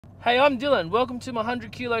Hey, I'm Dylan. Welcome to my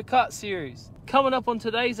 100 kilo cut series. Coming up on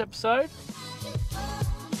today's episode,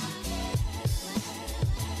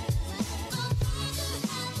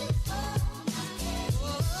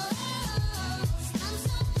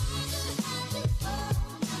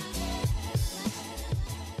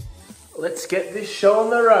 let's get this show on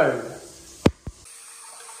the road.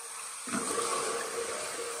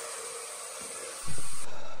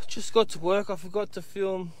 Just got to work. I forgot to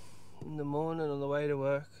film in the morning on the way to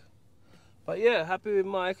work. But yeah, happy with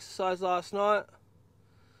my exercise last night.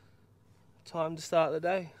 Time to start the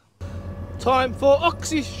day. Time for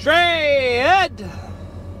Oxy Shred!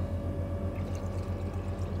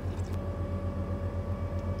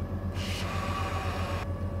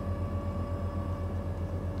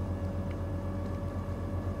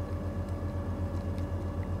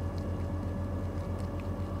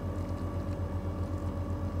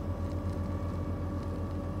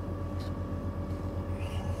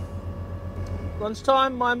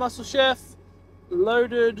 Lunchtime, my muscle chef,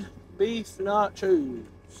 loaded beef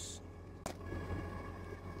nachos.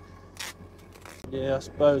 Yeah, I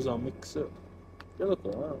suppose I'll mix it. They look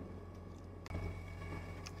alright.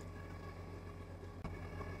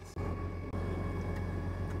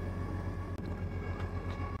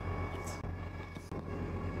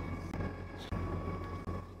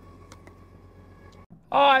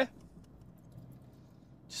 Hi!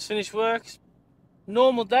 Just finished work.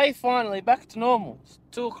 Normal day finally, back to normal. It's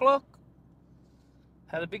 2 o'clock.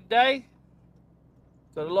 Had a big day.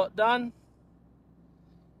 Got a lot done.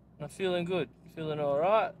 I'm feeling good. Feeling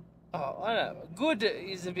alright. Oh, I know. Good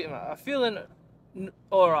is a bit much. I'm feeling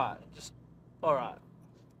alright. Just alright.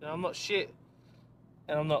 You know, I'm not shit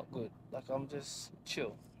and I'm not good. Like, I'm just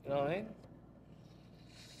chill. You know what I mean?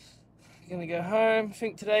 Gonna go home. I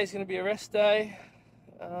think today's gonna be a rest day.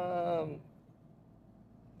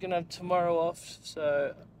 Gonna have tomorrow off,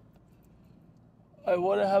 so I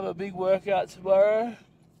want to have a big workout tomorrow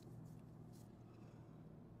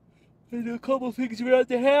and do a couple of things around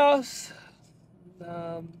the house.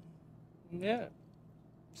 Yeah,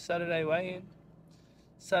 Saturday weigh-in.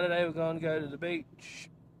 Saturday we're going to go to the beach,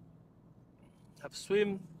 have a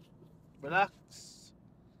swim, relax,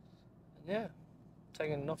 and yeah,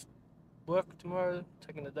 taking off work tomorrow,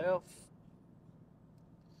 taking the day off.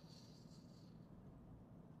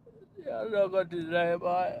 Yeah, I don't know what I'm going to do today. I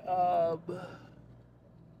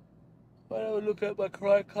might have a look at my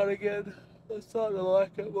cry cut again. I'm starting to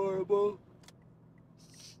like it more and more.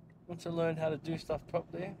 Once I learn how to do stuff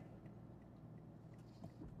properly, it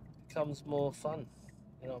becomes more fun.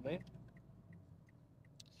 You know what I mean?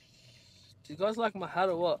 Do you guys like my hat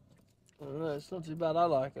or what? I don't know, it's not too bad. I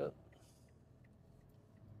like it.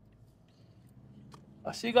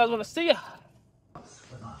 I'll see you guys when I see ya.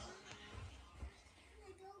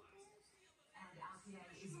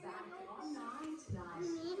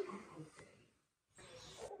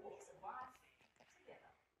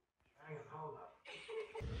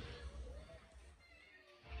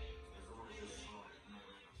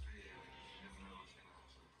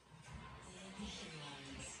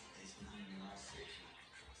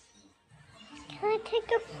 Can I take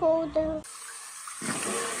a photo?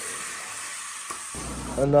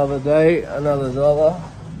 Another day, another dollar.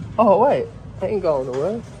 Oh wait, I ain't going to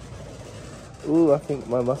work. Ooh, I think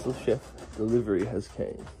my muscle chef delivery has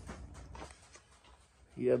came.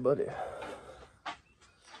 Yeah, buddy.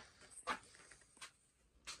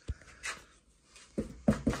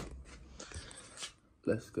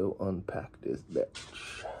 Let's go unpack this bitch.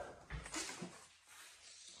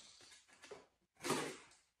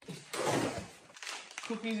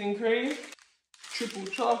 Cookies and cream, triple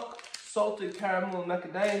choc, salted caramel and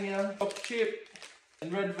macadamia, choc chip,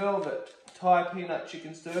 and red velvet, Thai peanut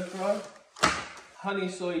chicken stir fry, honey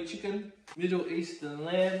soy chicken, Middle Eastern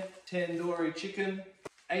lamb, tandoori chicken,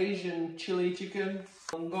 Asian chili chicken,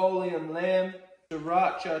 Mongolian lamb,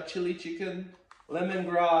 sriracha chili chicken,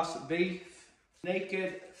 lemongrass beef,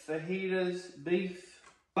 naked fajitas beef,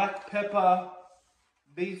 black pepper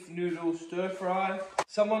beef noodle stir fry.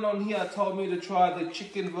 Someone on here told me to try the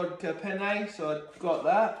chicken vodka penne, so I got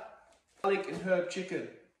that. Garlic and herb chicken.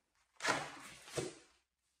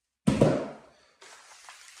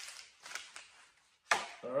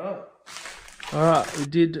 Alright, we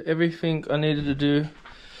did everything I needed to do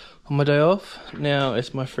on my day off. Now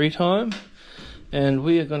it's my free time and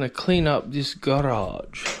we are gonna clean up this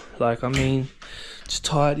garage. Like, I mean, just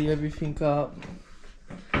tidy everything up.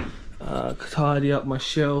 Tidy up my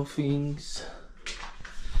shelvings.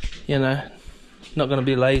 You know, not gonna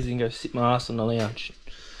be lazy and go sit my ass on the lounge.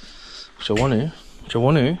 Which I want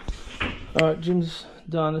to. Alright, gym's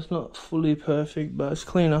done. It's not fully perfect, but it's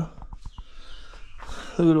cleaner.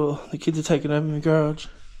 Look at all the kids are taking over my garage.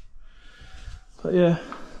 But yeah,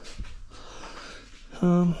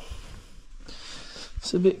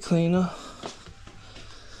 it's a bit cleaner.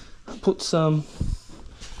 I put some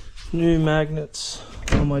new magnets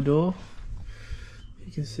on my door.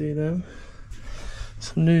 You can see them.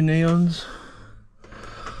 Some new neons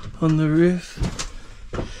on the roof.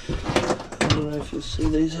 I don't know if you'll see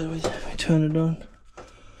these. Let me turn it on.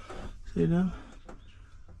 See them?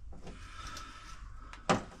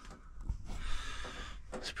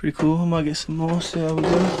 It's pretty cool. I might get some more, see how we go.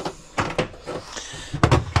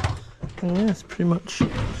 And yeah, it's pretty much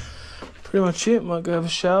it. Might go have a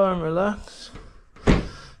shower and relax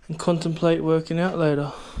and contemplate working out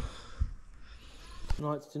later.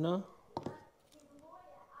 Night's dinner,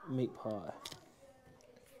 meat pie.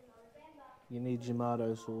 You need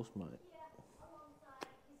tomato sauce, mate.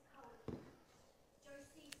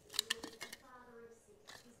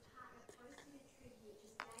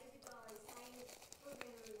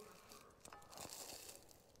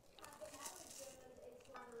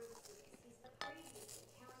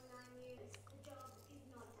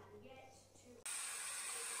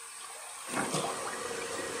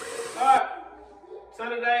 Alright,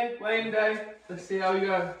 Saturday, weighing day. Let's see how we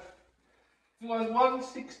go. It was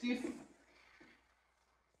 165.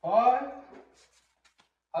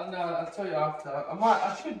 I don't know, I'll tell you after.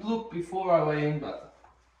 I should look before I weigh in, but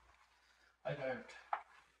I don't.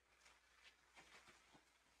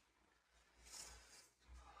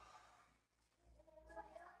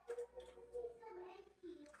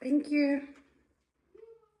 Thank you.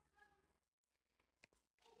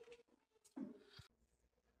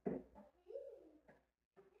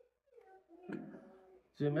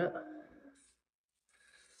 Zoom out.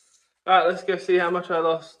 Alright, let's go see how much I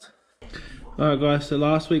lost. Alright guys, so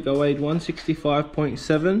last week I weighed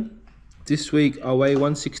 165.7. This week I weigh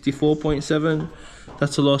 164.7.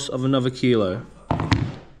 That's a loss of another kilo.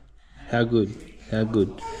 How good, how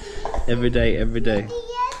good. Every day, every day.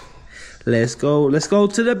 Let's go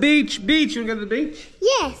to the beach. Beach, you wanna go to the beach?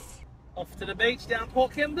 Yes. Off to the beach down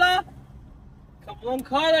Port Kembla. Come along,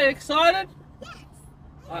 Kyla, you excited? Yes.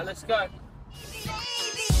 Alright, let's go.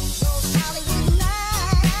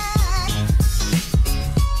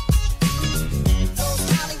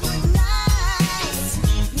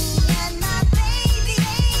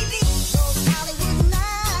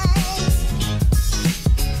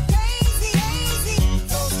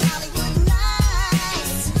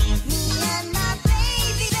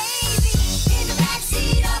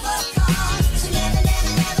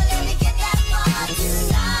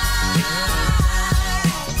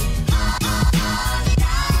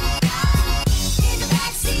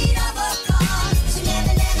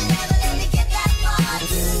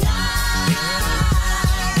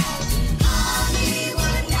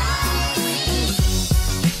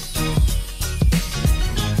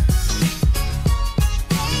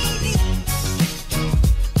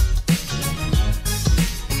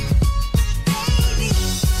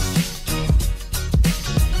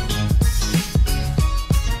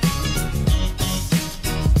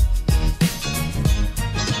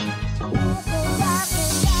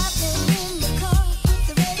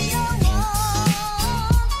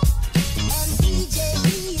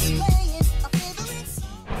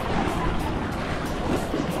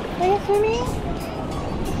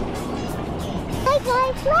 Hey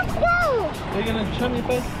guys, let's go! Are you gonna show me your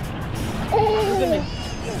face? Look at me.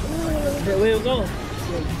 Okay, where are we going?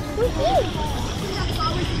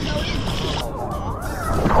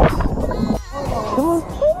 Come on.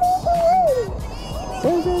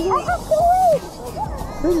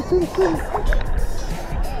 Swim.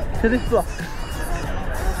 To this block.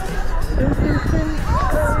 Swim.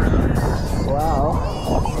 Wow.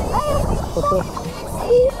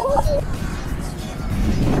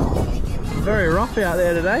 Very rough out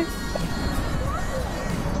there today.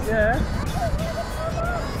 Yeah.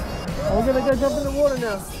 We're gonna go jump in the water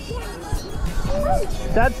now.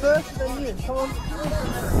 Dad first, then you. Come on.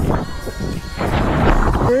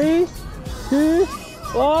 3, 2,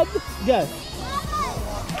 1, go.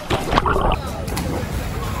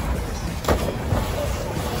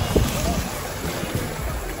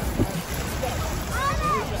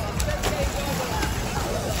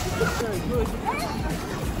 Very good.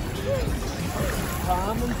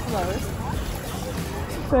 Calm and slow.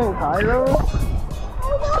 Thanks, Hilo.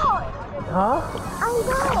 Huh?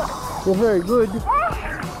 You're very good.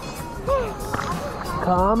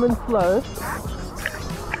 Calm and slow.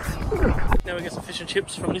 Now we get some fish and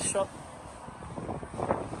chips from this shop.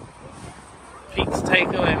 Pete's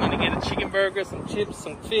Takeaway. I'm gonna get a chicken burger, some chips,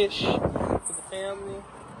 some fish for the family.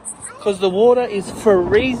 because the water is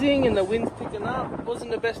freezing and the wind's picking up. It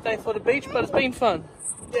wasn't the best day for the beach, but it's been fun.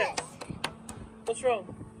 Yeah. What's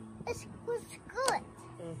wrong? It was good.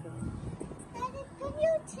 Okay. Daddy, can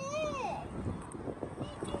you take?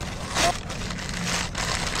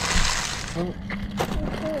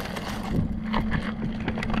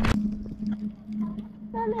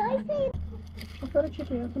 Mommy, I see. I've got a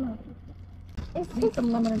chippy, open up. It's Need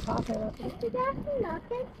some lemon and parfait. the Daddy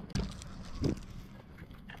nothing.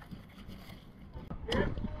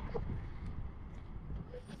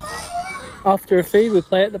 After a feed, we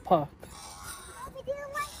play at the park. Mommy, do you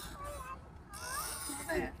like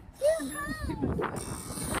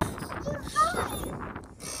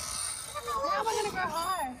Now we're gonna go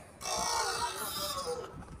high.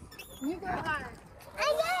 You go high. I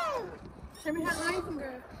am. Show me how high you can go.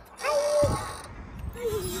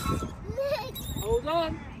 Hold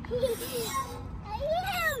on. I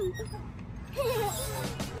am.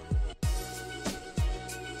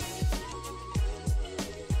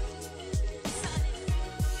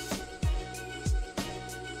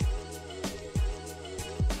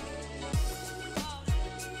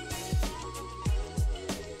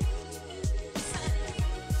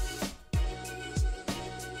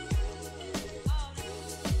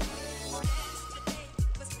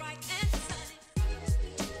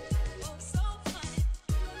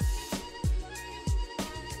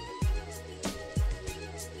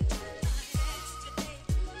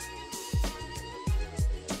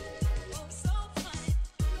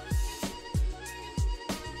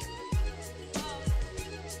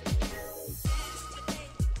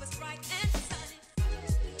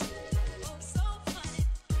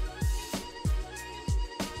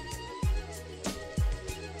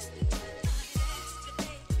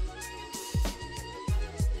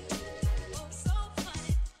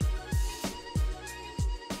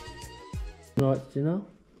 Tonight's dinner,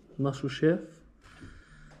 Muscle Chef.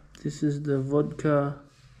 This is the vodka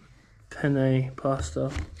penne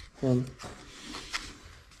pasta one.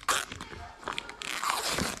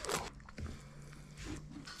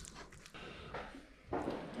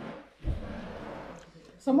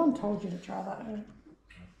 Someone told you to try that. Eh?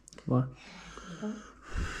 What?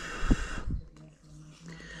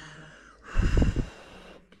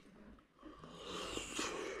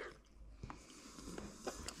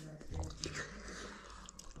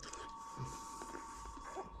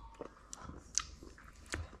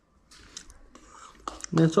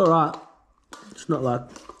 It's alright. It's not like,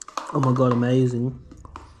 oh my god, amazing.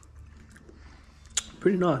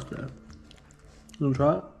 Pretty nice though. You wanna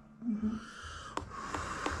try it? Mm-hmm.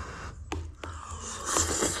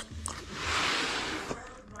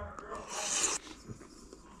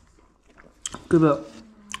 Give it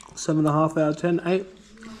 7.5 out of 10, 8.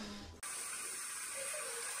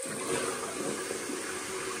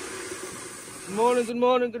 Good morning, good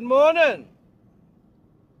morning, good morning.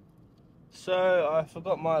 So I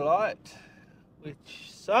forgot my light, which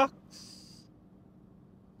sucks.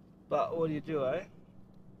 But what do you do, eh?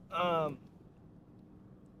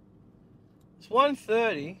 It's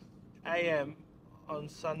 1:30 a.m. on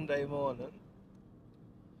Sunday morning.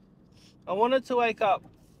 I wanted to wake up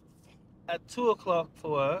at 2 o'clock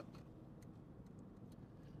for work,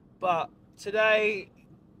 but today,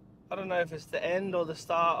 I don't know if it's the end or the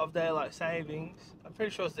start of daylight savings. I'm pretty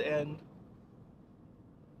sure it's the end,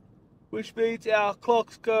 which means our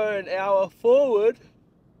clocks go an hour forward,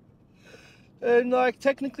 and like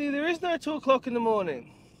technically there is no 2 o'clock in the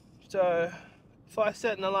morning. So if I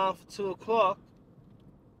set an alarm for 2 o'clock,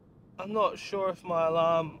 I'm not sure if my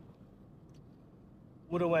alarm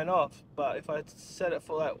would have went off, but if I set it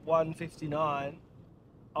for like 1:59,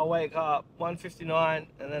 I'll wake up 1:59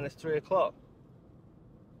 and then it's 3 o'clock.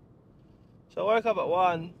 So I woke up at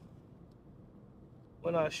 1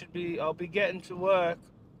 when I'll be getting to work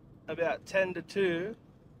about 10 to 2,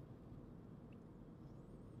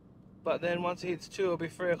 but then once it hits 2 it'll be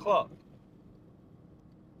 3 o'clock.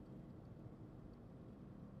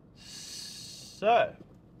 So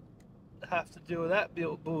I have to deal with that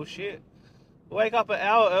bullshit. Wake up an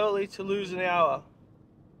hour early to lose an hour.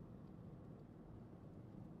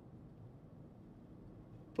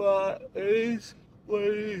 But it is what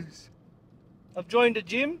it is. I've joined a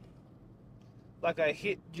gym, like a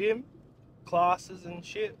HIIT gym, classes and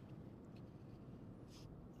shit.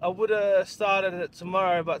 I would have started it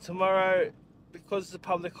tomorrow, but tomorrow, because it's a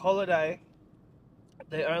public holiday,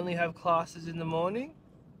 they only have classes in the morning,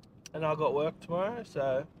 and I got work tomorrow,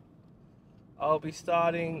 so I'll be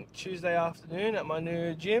starting Tuesday afternoon at my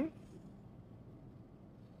new gym.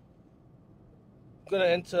 I'm gonna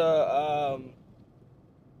enter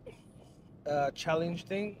a challenge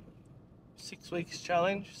thing, 6 weeks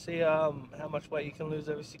challenge. See how much weight you can lose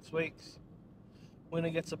every 6 weeks. Winner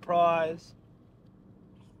gets a prize.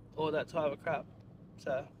 All that type of crap.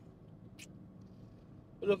 So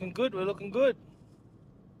we're looking good. We're looking good.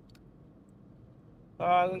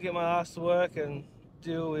 Alright, I'm gonna get my ass to work and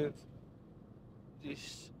deal with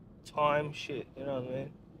this time shit. You know what I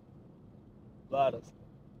mean? Later.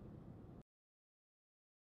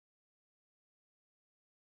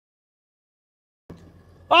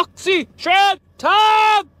 Oxy shred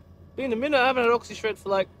time! Been a minute. I haven't had oxy shred for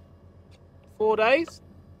like 4 days.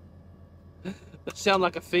 That sound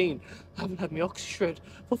like a fiend. I haven't had my oxy shred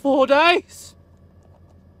for 4 days.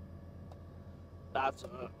 That's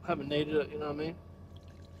alright. Haven't needed it. You know what I mean?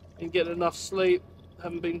 Didn't get enough sleep.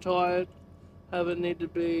 Haven't been tired. Haven't needed to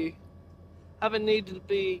be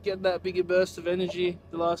getting that bigger burst of energy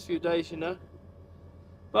the last few days. You know.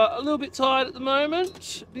 But a little bit tired at the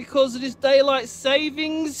moment because of this daylight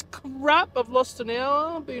savings crap. I've lost an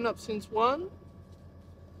hour, been up since 1.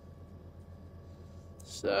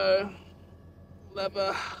 So, we'll have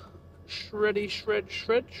a shred. You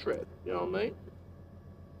know what I mean?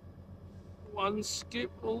 1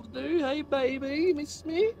 skip will do. Hey baby, miss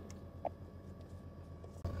me?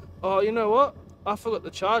 Oh, you know what? I forgot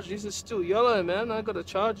to charge this. It's still yellow, man. I got to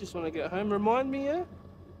charge this when I get home. Remind me, yeah?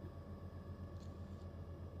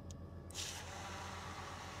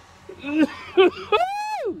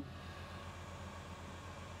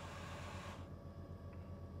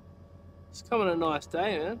 It's coming a nice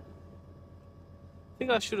day, man. I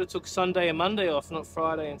think I should have took Sunday and Monday off, not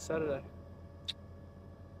Friday and Saturday.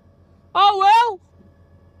 Oh well!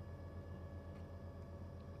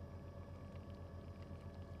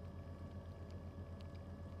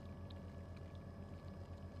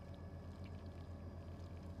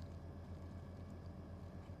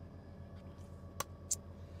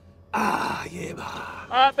 Ah, yeah.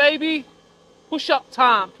 Alright, baby. Push up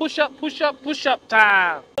time. Push up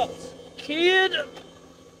time. Kid.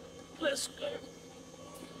 Let's go.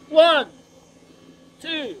 1,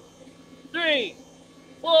 2, 3,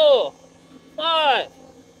 4, 5,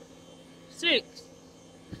 6,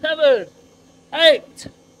 7, 8,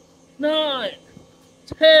 9,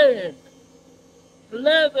 10,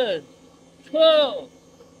 11, 12,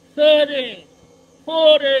 13,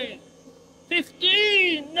 14,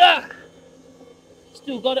 15!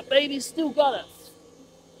 Still got it, baby, still got it.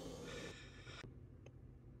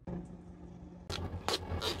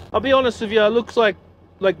 I'll be honest with you, it looks like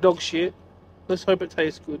dog shit. Let's hope it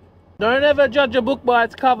tastes good. Don't ever judge a book by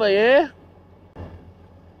its cover, yeah?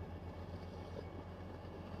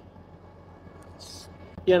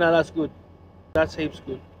 Yeah, no, that's good. That's heaps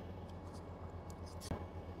good.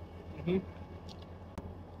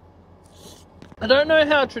 I don't know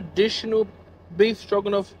how traditional beef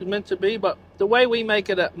stroganoff is meant to be, but the way we make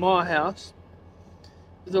it at my house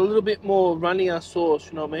is a little bit more runnier sauce,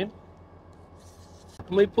 you know what I mean?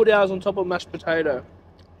 And we put ours on top of mashed potato.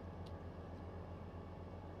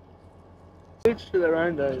 Each to their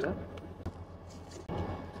own though, you know?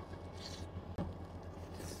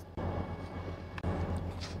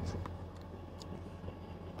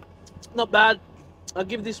 Not bad. I'll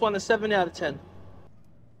give this one a 7 out of 10.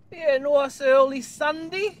 Yeah, nice early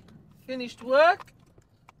Sunday. Finished work.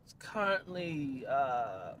 It's currently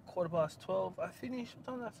 12:15. I finished. What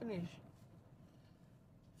time did I finish?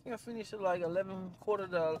 I think I finished at like 11, quarter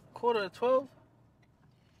to 12.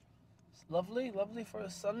 It's lovely for a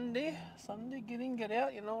Sunday. Get in, get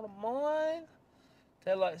out. You know what I mean?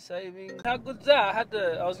 Daylight saving. How good's that?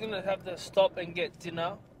 I was gonna have to stop and get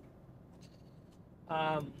dinner.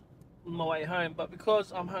 On my way home, but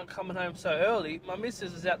because I'm coming home so early, my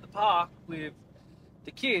missus is at the park with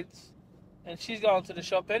the kids and she's going to the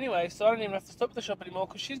shop anyway, so I don't even have to stop at the shop anymore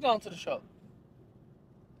because she's going to the shop.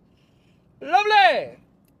 Lovely!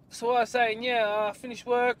 So I was saying, yeah, I finished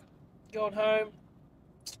work, going home,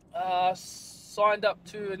 signed up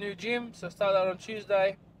to a new gym, so I started out on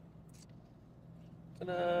Tuesday.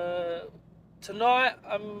 Tonight,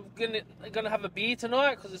 I'm gonna have a beer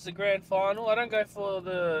tonight because it's a grand final. I don't go for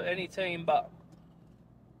any team, but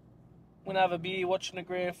I'm gonna have a beer, watching the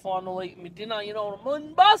grand final, eating my dinner. You know what I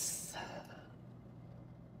mean, boss?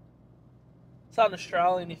 It's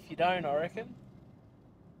un-Australian if you don't, I reckon.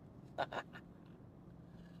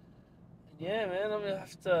 Yeah, man, I'm gonna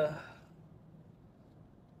have to.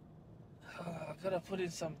 I've got to put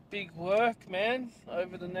in some big work, man,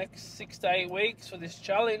 over the next 6 to 8 weeks for this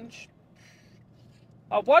challenge.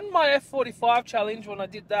 I won my F45 challenge when I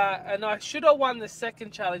did that, and I should have won the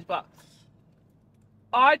second challenge, but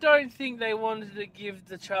I don't think they wanted to give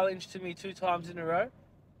the challenge to me 2 times in a row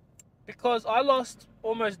because I lost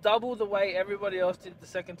almost double the weight everybody else did the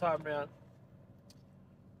second time round.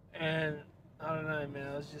 And I don't know,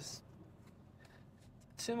 man. It was just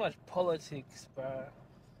too much politics, bro.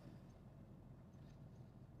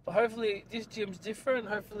 But hopefully this gym's different.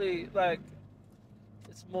 Hopefully, like,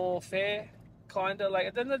 it's more fair, kinda. Like,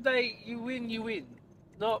 at the end of the day, you win, you win.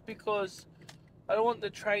 Not because I don't want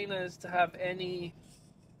the trainers to have any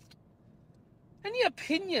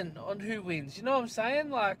opinion on who wins. You know what I'm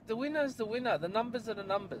saying? Like, the winner's the winner. The numbers are the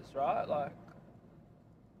numbers, right? Like,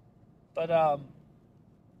 but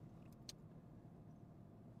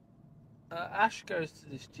Ash goes to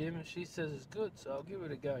this gym and she says it's good, so I'll give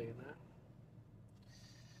it a go, you know.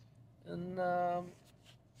 And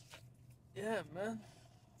yeah, man.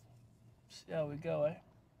 See how we go, eh?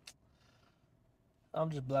 I'm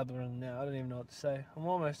just blabbering now. I don't even know what to say. I'm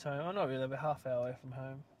almost home. I'm not really, about half hour away from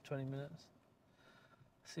home. 20 minutes.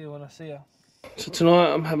 See you when I see you. So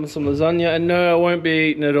tonight I'm having some lasagna, and no, I won't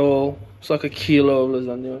be eating it all. It's like a kilo of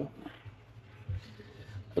lasagna.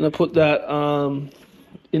 And I put that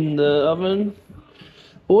in the oven.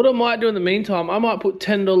 But what I might do in the meantime, I might put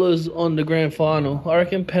 $10 on the grand final. I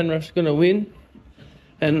reckon Penrith's gonna win,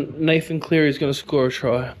 and Nathan Cleary's gonna score a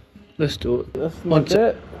try. Let's do it. That's my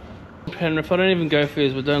bet. Penrith, I don't even go for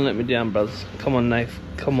this, but don't let me down, brothers. Come on, Nath.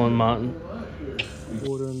 Come on, Martin.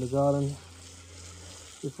 Water in the garden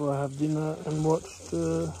before I have dinner and watch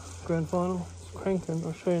the grand final. It's cranking.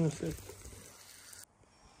 I'll show you in a sec.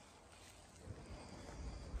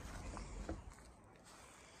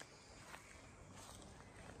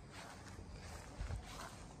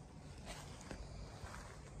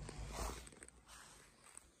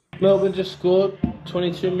 Melbourne just scored,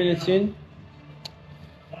 22 minutes in.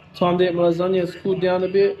 Time to eat my lasagna, it's cooled down a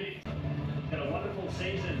bit. Had a wonderful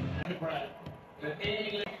season.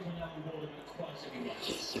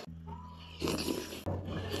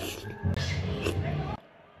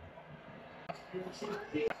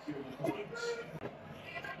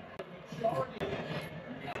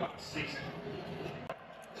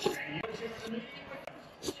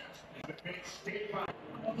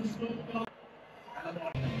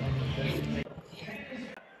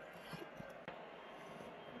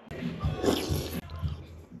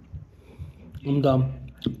 I'm done.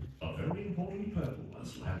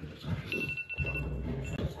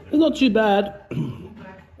 It's not too bad.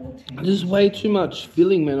 There's way too much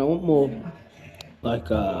filling, man. I want more, like,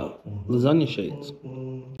 lasagna sheets.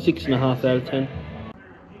 6.5 out of 10.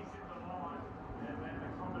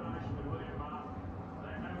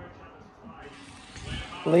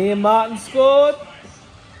 Liam Martin scored.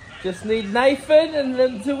 Just need Nathan and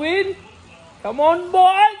them to win. Come on,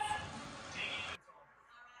 boys!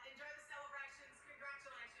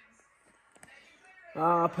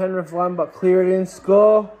 Penrith won, but clear it in.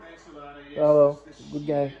 Score. Oh well, good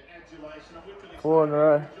game. 4 in a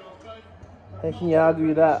row. How can you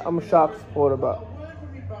argue that? I'm a Shark supporter, but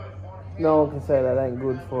no one can say that ain't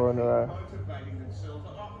good. 4 in a row.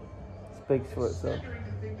 Speaks for itself.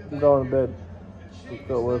 I'm going to bed. We've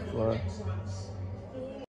got work tomorrow.